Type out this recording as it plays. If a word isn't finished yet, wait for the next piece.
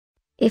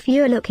If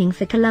you're looking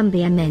for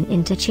Columbia Men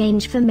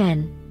Interchange for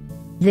men,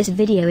 this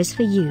video is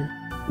for you.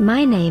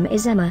 My name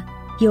is Emma,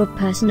 your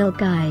personal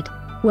guide.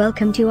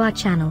 Welcome to our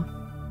channel.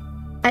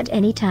 At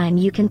any time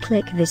you can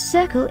click this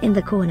circle in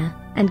the corner,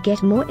 and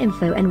get more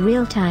info and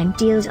real-time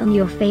deals on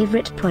your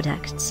favorite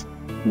products.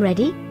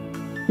 Ready?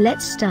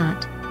 Let's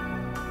start.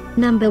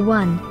 Number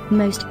 1,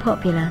 Most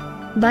Popular,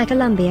 by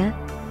Columbia.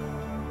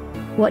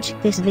 Watch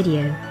this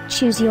video,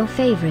 choose your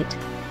favorite.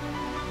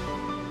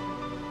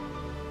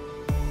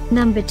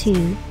 Number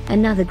 2,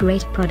 another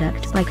great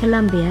product by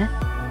Columbia.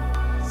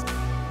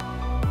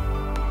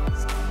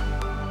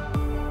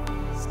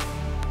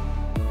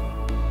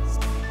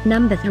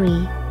 Number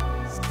 3.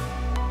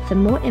 For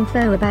more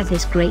info about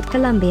this great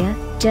Columbia,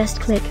 just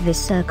click this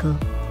circle.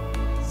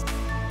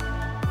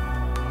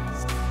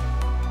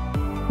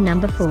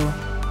 Number 4.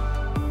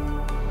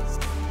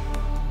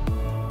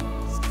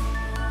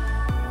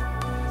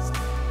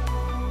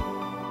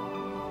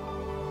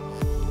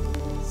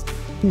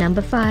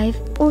 Number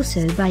 5,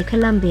 also by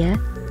Columbia.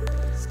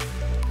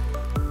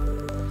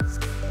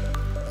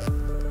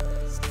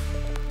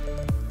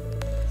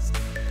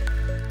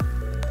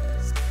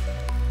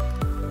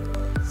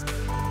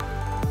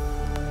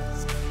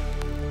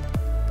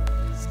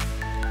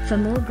 For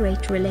more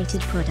great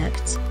related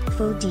products,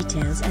 full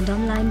details and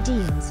online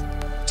deals,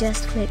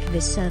 just click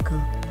this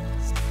circle.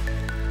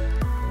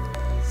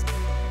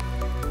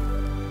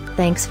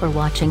 Thanks for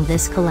watching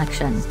this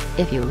collection.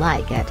 If you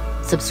like it,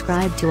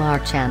 subscribe to our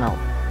channel.